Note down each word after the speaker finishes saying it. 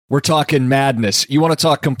We're talking madness. You want to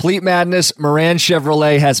talk complete madness? Moran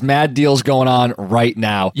Chevrolet has mad deals going on right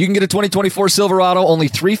now. You can get a 2024 Silverado only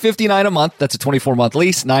 $359 a month. That's a 24-month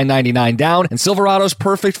lease, $999 down. And Silverado's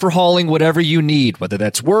perfect for hauling whatever you need, whether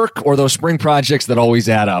that's work or those spring projects that always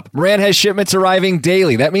add up. Moran has shipments arriving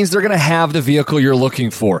daily. That means they're going to have the vehicle you're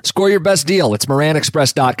looking for. Score your best deal. It's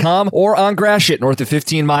MoranExpress.com or on Gratiot, north of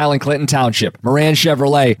 15 Mile in Clinton Township. Moran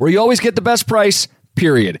Chevrolet, where you always get the best price,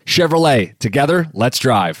 period. Chevrolet. Together, let's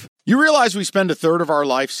drive. You realize we spend a third of our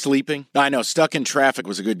life sleeping? I know, stuck in traffic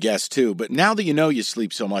was a good guess too, but now that you know you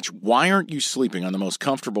sleep so much, why aren't you sleeping on the most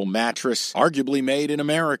comfortable mattress arguably made in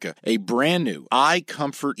America? A brand new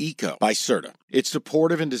iComfort Eco by Serta. It's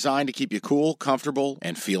supportive and designed to keep you cool, comfortable,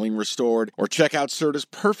 and feeling restored. Or check out Serta's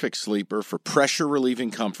Perfect Sleeper for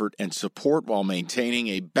pressure-relieving comfort and support while maintaining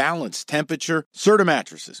a balanced temperature. Serta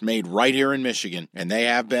mattresses made right here in Michigan, and they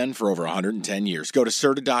have been for over 110 years. Go to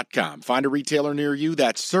Serta.com. Find a retailer near you.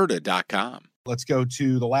 That's Serta.com. Let's go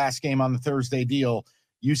to the last game on the Thursday deal.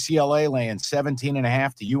 UCLA laying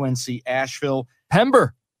 17.5 to UNC Asheville.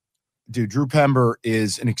 Pember. Dude, Drew Pember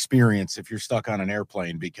is an experience if you're stuck on an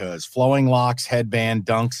airplane because flowing locks, headband,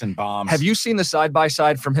 dunks, and bombs. Have you seen the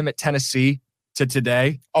side-by-side from him at Tennessee to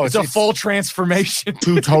today? Oh, it's a full transformation.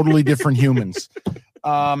 Two totally different humans.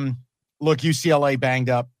 Look, UCLA banged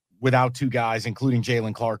up without two guys, including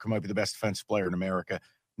Jalen Clark, who might be the best defensive player in America.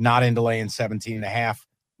 Not into laying 17.5.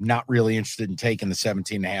 Not really interested in taking the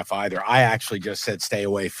 17.5 either. I actually just said stay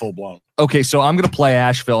away full blown. Okay, so I'm going to play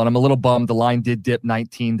Asheville, and I'm a little bummed the line did dip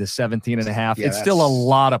 19 to 17.5. Yeah, it's still a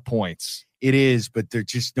lot of points. It is, but there's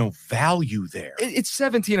just no value there. It's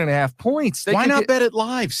 17.5 points. Why not bet it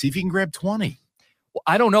live? See if you can grab 20. Well,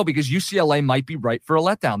 I don't know, because UCLA might be right for a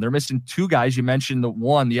letdown. They're missing two guys. You mentioned the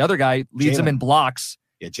one. The other guy leads them in blocks.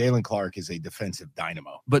 Yeah, Jalen Clark is a defensive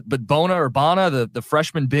dynamo. But Bana, the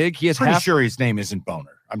freshman big, he has pretty sure his name isn't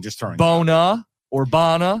Boner. I'm just throwing Bona or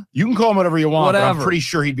Bana. You can call him whatever you want, whatever. But I'm pretty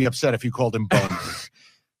sure he'd be upset if you called him Boner.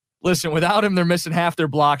 Listen, without him, they're missing half their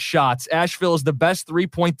block shots. Asheville is the best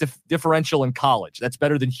three-point differential in college. That's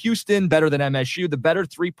better than Houston, better than MSU, the better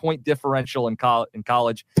three-point differential in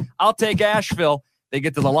college. I'll take Asheville. They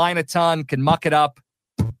get to the line a ton, can muck it up.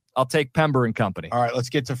 I'll take Pember and company. All right, let's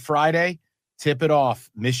get to Friday. Tip it off.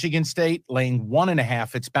 Michigan State laying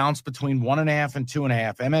 1.5. It's bounced between 1.5 and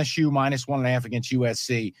 2.5. MSU minus 1.5 against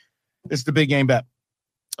USC. This is the big game bet.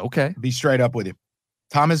 Okay. Be straight up with you.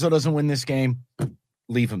 Tom Izzo doesn't win this game.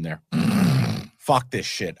 Leave him there. Fuck this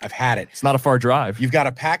shit. I've had it. It's not a far drive. You've got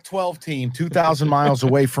a Pac-12 team 2,000 miles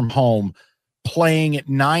away from home playing at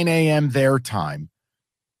 9 a.m. their time.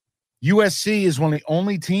 USC is one of the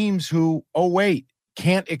only teams who,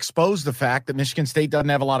 can't expose the fact that Michigan State doesn't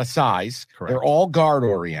have a lot of size. Correct. They're all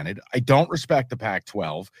guard-oriented. I don't respect the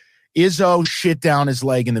Pac-12. Izzo shit down his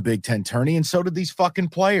leg in the Big Ten tourney, and so did these fucking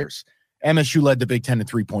players. MSU led the Big Ten in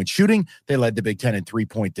three-point shooting. They led the Big Ten in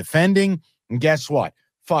three-point defending. And guess what?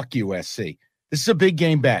 Fuck USC. This is a big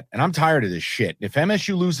game bet, and I'm tired of this shit. If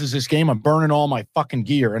MSU loses this game, I'm burning all my fucking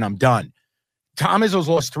gear, and I'm done. Tom Izzo's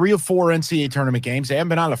lost 3 of 4 NCAA tournament games. They haven't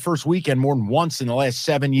been on the first weekend more than once in the last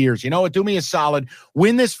 7 years. You know what? Do me a solid.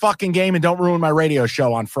 Win this fucking game and don't ruin my radio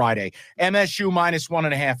show on Friday. MSU minus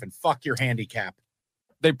 1.5 and fuck your handicap.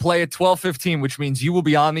 They play at 12:15, which means you will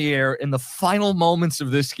be on the air in the final moments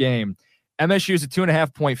of this game. MSU is a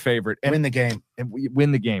 2.5-point favorite. And win the game. And we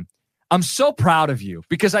win the game. I'm so proud of you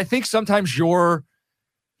because I think sometimes your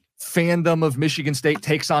fandom of Michigan State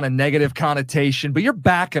takes on a negative connotation, but you're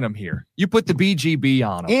backing them here. You put the BGB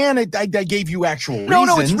on them. And I gave you actual reasons.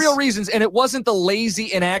 No, it's real reasons. And it wasn't the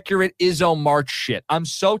lazy, inaccurate Izzo March shit. I'm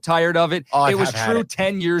so tired of it. It was true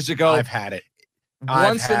 10 years ago. I've had it.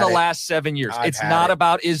 Once in the last 7 years. It's not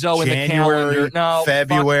about Izzo in the calendar. No,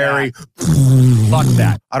 February. Fuck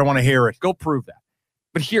that. I don't want to hear it. Go prove that.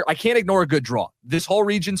 But here, I can't ignore a good draw. This whole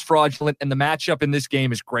region's fraudulent, and the matchup in this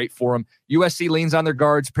game is great for them. USC leans on their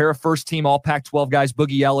guards, pair of first-team All-Pac-12 guys,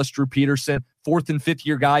 Boogie Ellis, Drew Peterson, fourth- and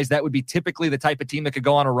fifth-year guys. That would be typically the type of team that could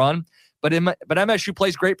go on a run. But MSU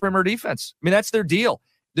plays great perimeter defense. I mean, that's their deal.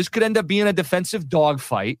 This could end up being a defensive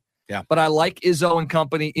dogfight. Yeah. But I like Izzo and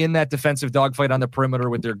company in that defensive dogfight on the perimeter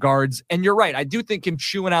with their guards. And you're right. I do think him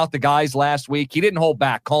chewing out the guys last week, he didn't hold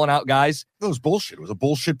back, calling out guys. It was bullshit. It was a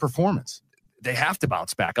bullshit performance. They have to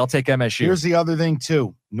bounce back. I'll take MSU. Here's the other thing,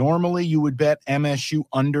 too. Normally, you would bet MSU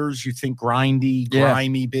unders. You think grimy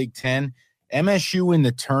Big Ten. MSU in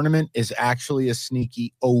the tournament is actually a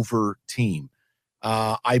sneaky over team.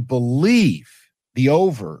 I believe the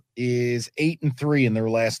over is 8-3 in their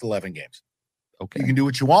last 11 games. Okay. You can do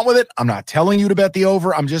what you want with it. I'm not telling you to bet the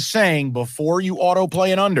over. I'm just saying before you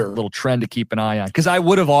auto-play an under. A little trend to keep an eye on. Because I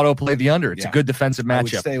would have auto-played the under. It's a good defensive matchup. I would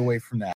stay away from that.